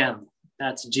the Lamb.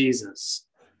 That's Jesus.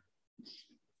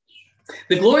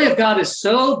 The glory of God is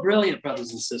so brilliant,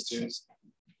 brothers and sisters,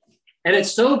 and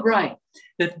it's so bright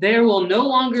that there will no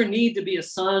longer need to be a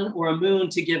sun or a moon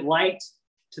to give light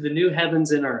to the new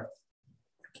heavens and earth.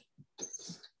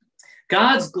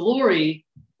 God's glory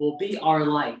will be our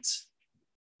light.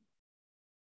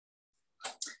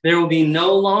 There will be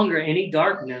no longer any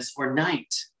darkness or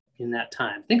night in that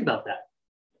time. Think about that.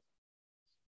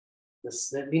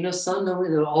 There'll be no sun, there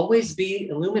will always be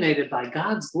illuminated by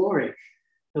God's glory.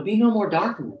 There'll be no more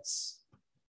darkness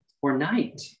or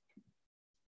night.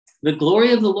 The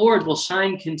glory of the Lord will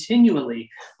shine continually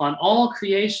on all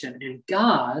creation, and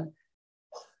God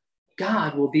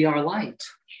will be our light.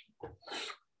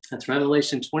 That's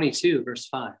Revelation 22, verse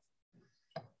 5.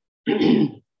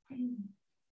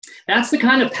 That's the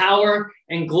kind of power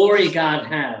and glory God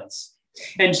has.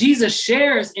 And Jesus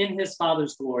shares in his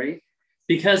Father's glory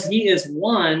because he is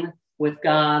one with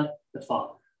God the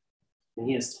Father. And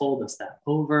he has told us that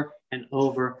over and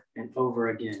over and over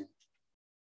again.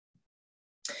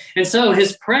 And so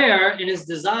his prayer and his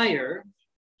desire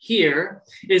here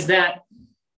is that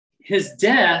his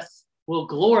death will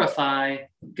glorify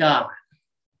God.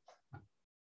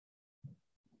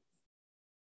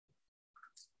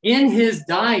 In his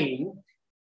dying,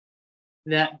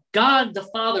 that God the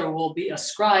Father will be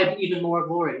ascribed even more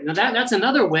glory. Now that's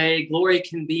another way glory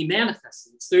can be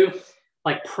manifested. It's through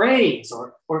like praise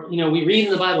or we read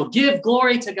in the Bible, give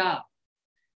glory to God.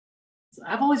 So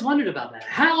I've always wondered about that.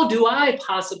 How do I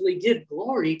possibly give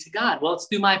glory to God? Well, it's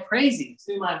through my praising, it's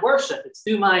through my worship, it's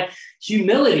through my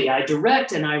humility. I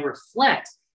direct and I reflect.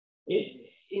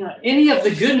 Any of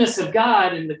the goodness of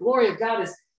God and the glory of God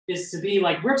is to be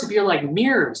like, we're to be like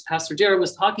mirrors. Pastor Jared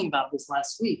was talking about this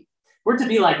last week. We're to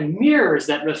be like mirrors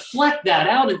that reflect that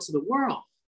out into the world.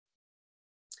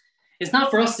 It's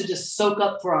not for us to just soak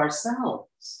up for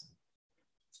ourselves.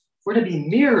 We're to be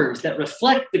mirrors that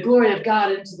reflect the glory of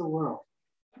God into the world.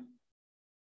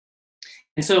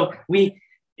 And so we,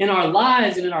 in our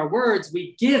lives and in our words,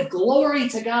 we give glory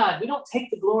to God. We don't take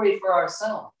the glory for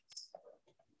ourselves.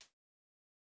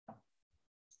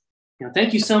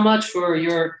 Thank you so much for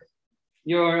your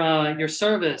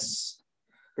service,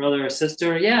 brother or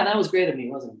sister. Yeah, that was great of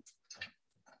me, wasn't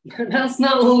it? That's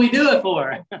not what we do it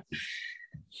for.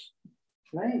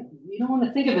 Right? You don't want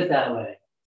to think of it that way.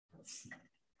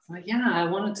 Like, yeah, I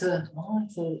wanted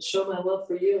to show my love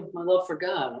for you, my love for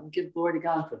God. I'm going to give glory to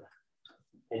God for that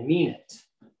and mean it.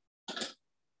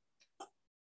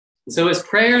 And so his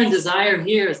prayer and desire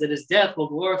here is that his death will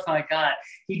glorify God.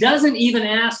 He doesn't even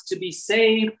ask to be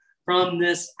saved from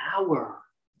this hour.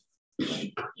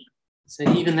 He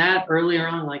said even that earlier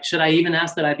on, like, should I even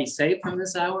ask that I be saved from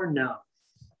this hour? No.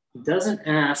 He doesn't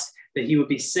ask that he would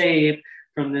be saved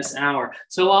from this hour.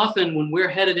 So often when we're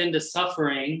headed into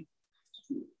suffering,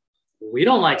 we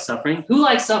don't like suffering. Who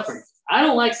likes suffering? I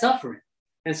don't like suffering.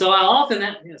 And so I often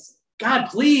ask, God,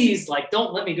 please,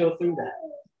 don't let me go through that.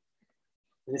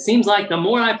 And it seems like the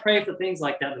more I pray for things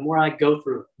like that, the more I go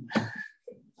through it.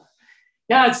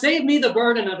 God, save me the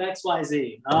burden of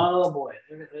XYZ. Oh boy,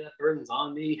 that burden's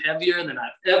on me heavier than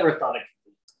I've ever thought it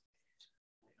could be.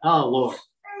 Oh Lord.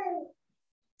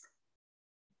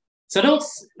 So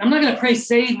I'm not going to pray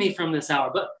save me from this hour,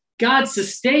 but God,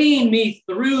 sustain me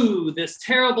through this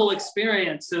terrible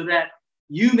experience so that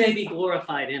you may be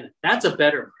glorified in it. That's a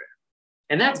better prayer.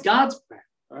 And that's God's prayer.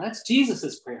 Or that's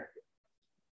Jesus's prayer.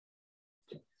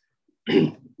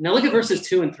 Now look at verses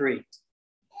 2 and 3.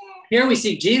 Here we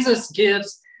see Jesus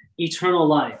gives eternal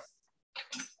life.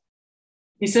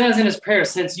 He says in his prayer,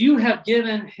 since you have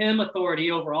given him authority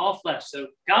over all flesh. So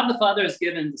God the Father has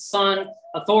given the Son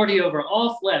authority over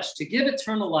all flesh to give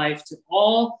eternal life to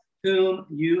all whom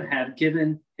you have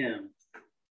given him.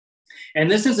 And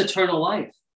this is eternal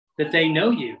life, that they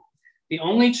know you, the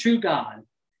only true God,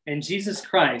 and Jesus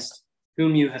Christ,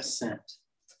 whom you have sent.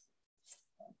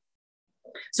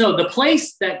 So the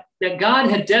place that God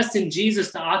had destined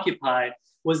Jesus to occupy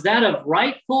was that of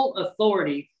rightful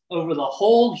authority over the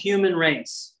whole human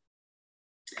race.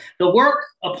 The work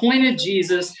appointed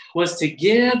Jesus was to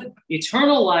give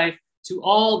eternal life to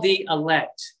all the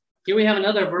elect. Here we have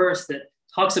another verse that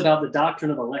talks about the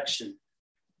doctrine of election.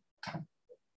 And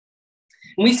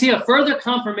we see a further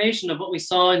confirmation of what we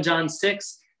saw in John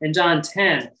 6 and John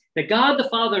 10, that God the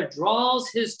Father draws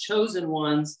his chosen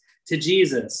ones to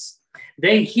Jesus.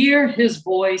 They hear his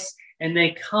voice and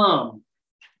they come.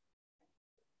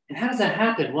 And how does that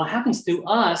happen? Well, it happens through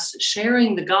us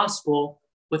sharing the gospel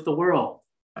with the world,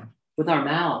 with our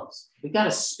mouths. We've got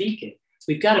to speak it.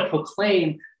 We've got to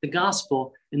proclaim the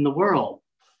gospel in the world.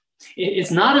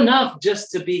 It's not enough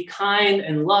just to be kind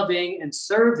and loving and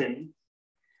serving.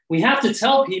 We have to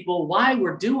tell people why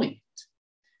we're doing it.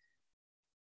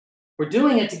 We're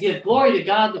doing it to give glory to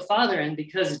God the Father and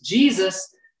because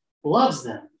Jesus loves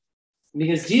them.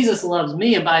 Because Jesus loves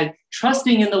me, and by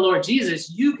trusting in the Lord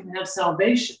Jesus, you can have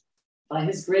salvation by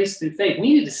his grace through faith.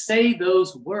 We need to say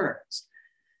those words.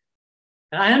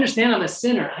 And I understand I'm a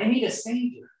sinner. I need a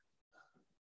Savior.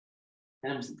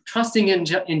 And I'm trusting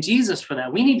in Jesus for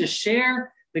that. We need to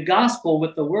share the gospel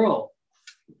with the world.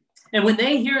 And when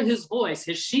they hear his voice,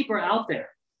 his sheep are out there.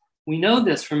 We know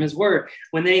this from his word.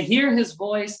 When they hear his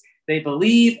voice, they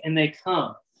believe and they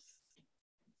come.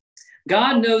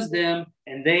 God knows them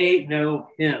and they know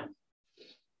him.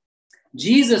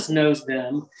 Jesus knows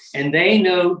them and they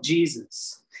know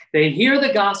Jesus. They hear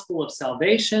the gospel of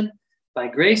salvation by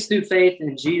grace through faith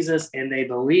in Jesus and they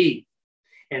believe.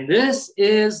 And this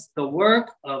is the work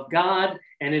of God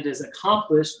and it is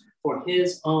accomplished for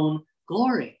his own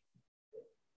glory.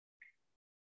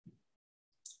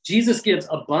 Jesus gives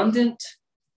abundant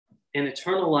and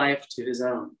eternal life to his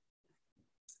own.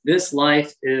 This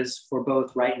life is for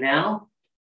both right now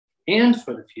and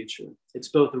for the future. It's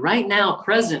both right now,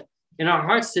 present in our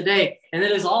hearts today, and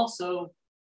it is also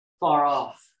far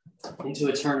off into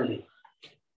eternity.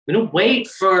 We don't wait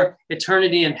for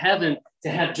eternity in heaven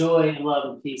to have joy and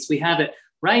love and peace. We have it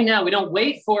right now. We don't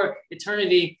wait for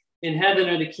eternity in heaven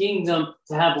or the kingdom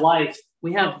to have life.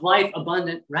 We have life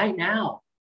abundant right now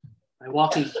by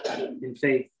walking in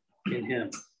faith in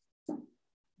him.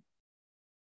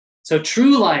 So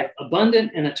true life,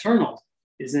 abundant and eternal,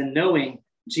 is in knowing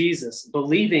Jesus,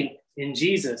 believing in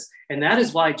Jesus. And that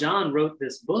is why John wrote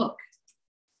this book.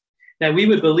 That we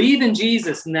would believe in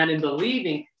Jesus and that in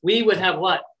believing, we would have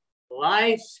what?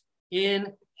 Life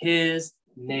in his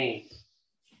name.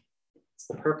 It's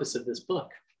the purpose of this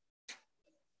book.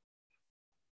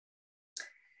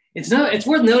 It's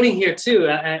worth noting here too.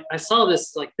 I saw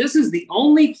this, this is the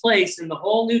only place in the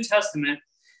whole New Testament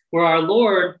where our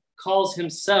Lord calls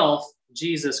himself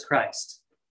Jesus Christ.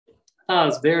 Oh,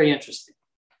 it's very interesting.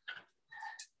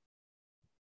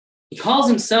 He calls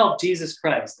himself Jesus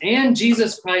Christ and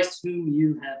Jesus Christ whom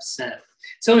you have sent.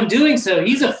 So in doing so,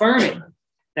 he's affirming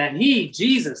that he,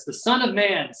 Jesus, the Son of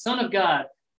Man, Son of God,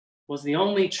 was the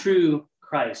only true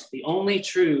Christ, the only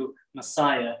true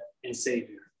Messiah and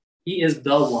Savior. He is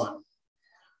the one.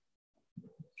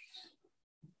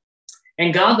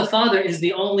 And God the Father is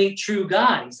the only true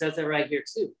God. He says that right here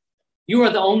too. You are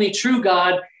the only true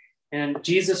God, and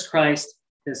Jesus Christ,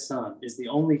 his Son, is the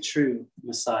only true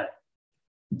Messiah.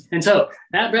 And so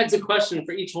that begs a question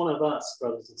for each one of us,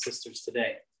 brothers and sisters,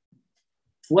 today.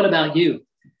 What about you?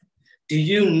 Do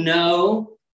you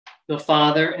know the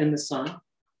Father and the Son?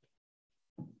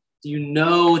 Do you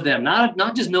know them?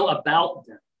 Not just know about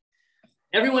them.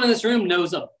 Everyone in this room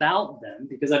knows about them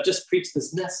because I've just preached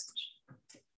this message.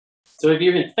 So if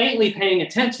you're even faintly paying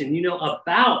attention, you know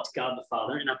about God the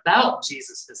Father and about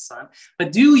Jesus, his Son.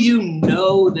 But do you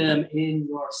know them in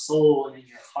your soul and in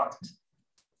your heart?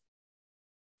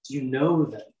 Do you know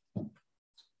them?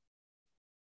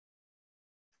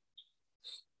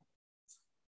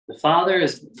 The Father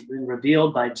has been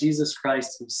revealed by Jesus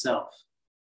Christ himself.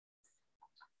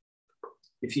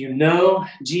 If you know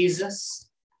Jesus,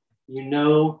 you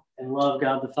know and love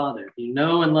God the Father. If you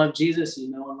know and love Jesus,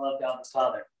 you know and love God the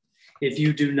Father. If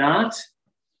you do not,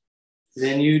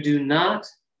 then you do not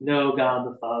know God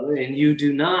the Father, and you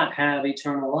do not have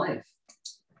eternal life.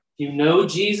 If you know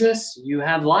Jesus, you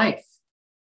have life.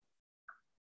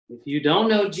 If you don't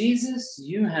know Jesus,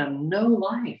 you have no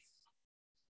life.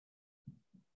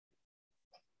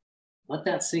 Let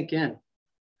that sink in.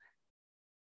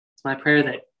 It's my prayer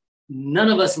that none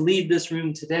of us leave this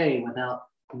room today without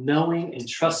knowing and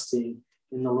trusting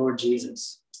in the Lord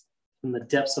Jesus from the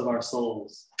depths of our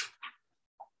souls.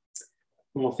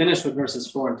 And we'll finish with verses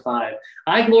 4 and 5.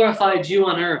 I glorified you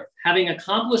on earth, having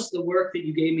accomplished the work that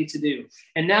you gave me to do.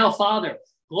 And now, Father,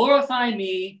 glorify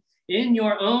me in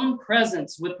your own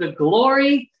presence with the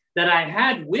glory that I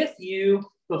had with you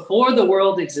before the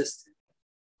world existed.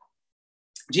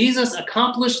 Jesus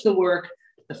accomplished the work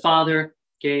the Father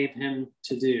gave him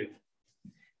to do.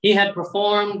 He had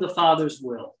performed the Father's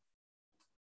will.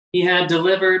 He had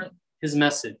delivered his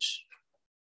message.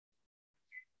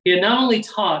 He had not only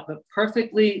taught, but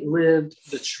perfectly lived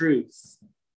the truth.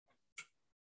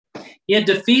 He had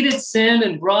defeated sin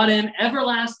and brought in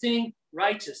everlasting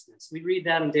righteousness. We read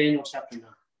that in Daniel chapter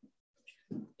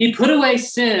 9. He put away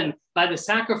sin by the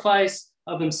sacrifice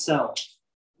of himself.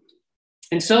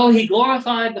 And so he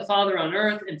glorified the Father on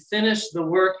earth and finished the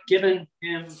work given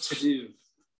him to do.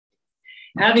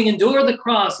 Having endured the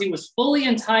cross, he was fully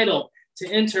entitled to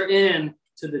enter in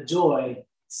to the joy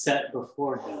set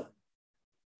before him.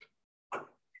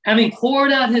 Having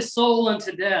poured out his soul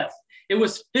unto death, it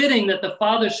was fitting that the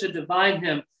Father should divide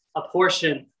him a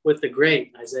portion with the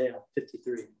great, Isaiah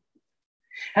 53.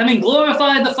 Having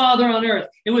glorified the Father on earth,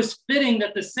 it was fitting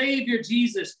that the Savior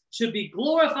Jesus should be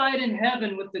glorified in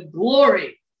heaven with the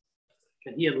glory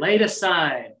that he had laid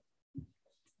aside,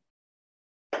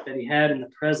 that he had in the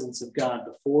presence of God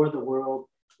before the world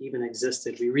even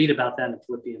existed. We read about that in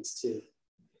Philippians 2.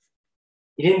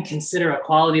 He didn't consider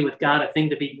equality with God a thing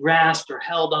to be grasped or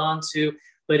held on to,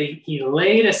 but he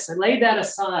laid that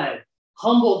aside,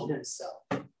 humbled himself,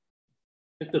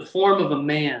 took the form of a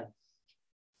man,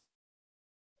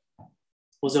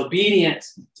 was obedient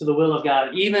to the will of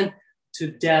God, even to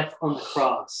death on the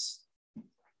cross,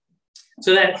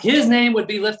 so that his name would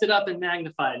be lifted up and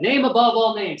magnified. Name above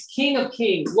all names, King of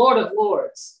kings, Lord of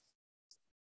lords.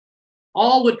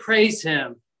 All would praise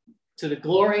him to the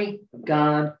glory of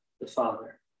God the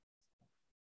Father.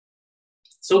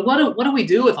 So what do we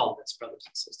do with all this, brothers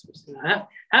and sisters?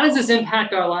 How does this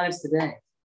impact our lives today?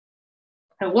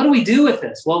 And what do we do with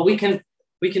this? Well, we can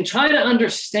try to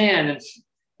understand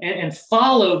and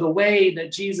follow the way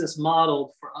that Jesus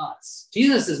modeled for us.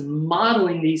 Jesus is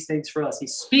modeling these things for us.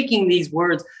 He's speaking these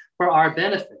words for our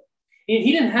benefit.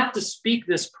 He didn't have to speak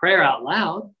this prayer out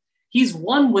loud. He's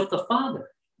one with the Father.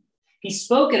 He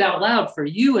spoke it out loud for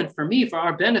you and for me, for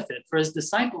our benefit, for his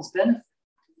disciples' benefit.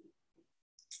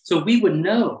 So we would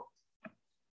know.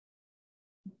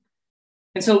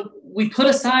 And so we put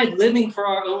aside living for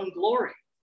our own glory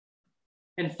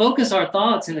and focus our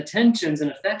thoughts and attentions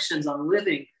and affections on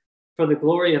living for the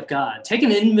glory of God. Take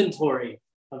an inventory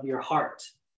of your heart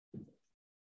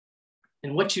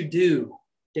and what you do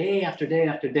day after day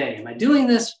after day. Am I doing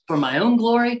this for my own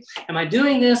glory? Am I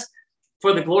doing this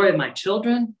for the glory of my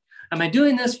children? Am I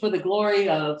doing this for the glory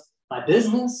of my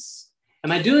business?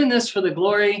 Am I doing this for the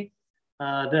glory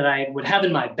that I would have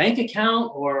in my bank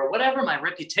account or whatever, my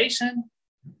reputation?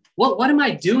 What am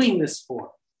I doing this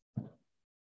for?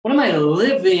 What am I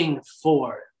living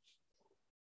for?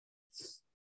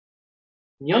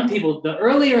 Young people, the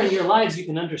earlier in your lives you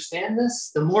can understand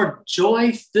this, the more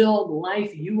joy-filled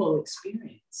life you will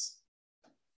experience.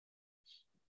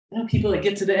 You know, people that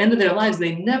get to the end of their lives,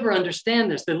 they never understand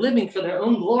this. They're living for their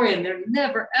own glory and they're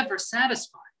never, ever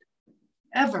satisfied.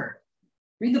 Ever.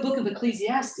 Read the book of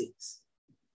Ecclesiastes.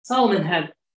 Solomon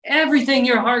had everything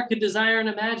your heart could desire and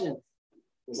imagine.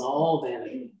 It was all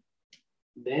vanity.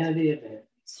 Vanity of vanities.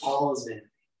 All is vanity.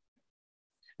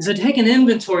 And so take an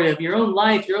inventory of your own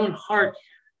life, your own heart.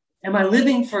 Am I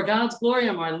living for God's glory or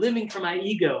am I living for my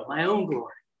ego, my own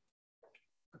glory?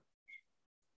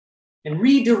 And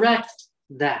redirect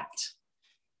that.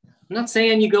 I'm not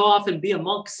saying you go off and be a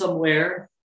monk somewhere,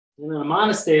 in a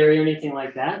monastery or anything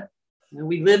like that. You know,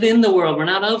 we live in the world. We're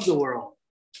not of the world.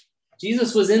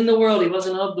 Jesus was in the world. He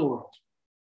wasn't of the world.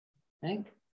 Okay?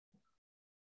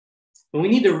 But we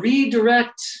need to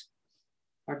redirect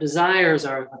our desires,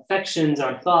 our affections,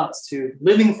 our thoughts to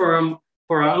living for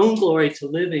our own glory, to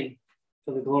living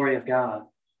for the glory of God.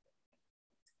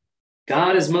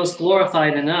 God is most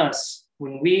glorified in us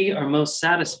when we are most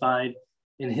satisfied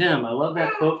in him. I love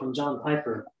that quote from John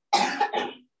Piper.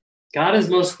 God is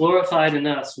most glorified in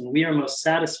us when we are most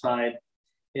satisfied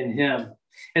in him.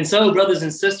 And so, brothers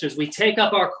and sisters, we take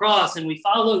up our cross and we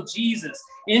follow Jesus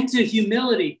into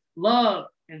humility, love,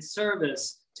 and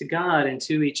service to God and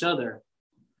to each other,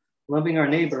 loving our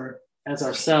neighbor as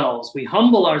ourselves. We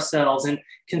humble ourselves and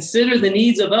consider the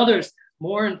needs of others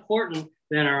more important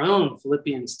than our own,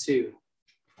 Philippians 2.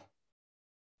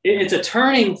 It's a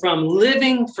turning from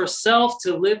living for self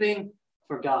to living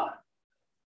for God.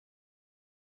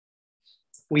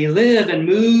 We live and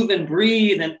move and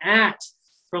breathe and act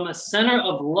from a center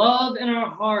of love in our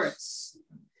hearts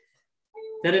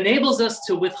that enables us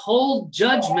to withhold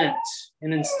judgment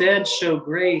and instead show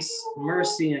grace,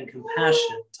 mercy, and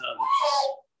compassion to others.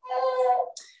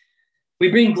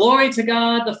 We bring glory to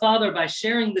God the Father by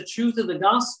sharing the truth of the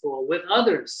gospel with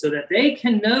others so that they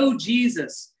can know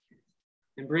Jesus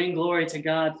and bring glory to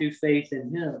God through faith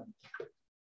in him.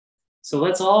 So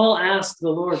let's all ask the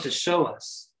Lord to show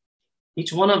us.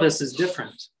 Each one of us is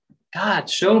different. God,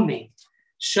 show me.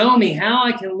 Show me how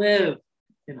I can live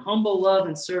in humble love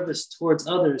and service towards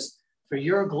others for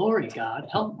your glory, God.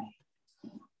 Help me.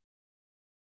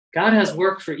 God has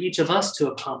work for each of us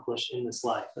to accomplish in this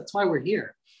life. That's why we're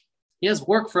here. He has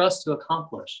work for us to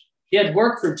accomplish. He had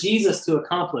work for Jesus to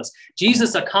accomplish.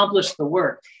 Jesus accomplished the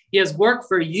work. He has work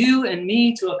for you and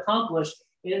me to accomplish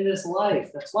in this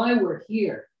life. That's why we're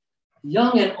here,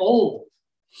 young and old.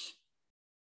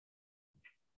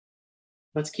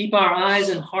 Let's keep our eyes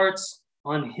and hearts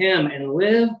on him and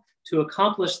live to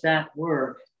accomplish that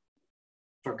work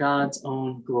for God's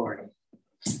own glory.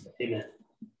 Amen.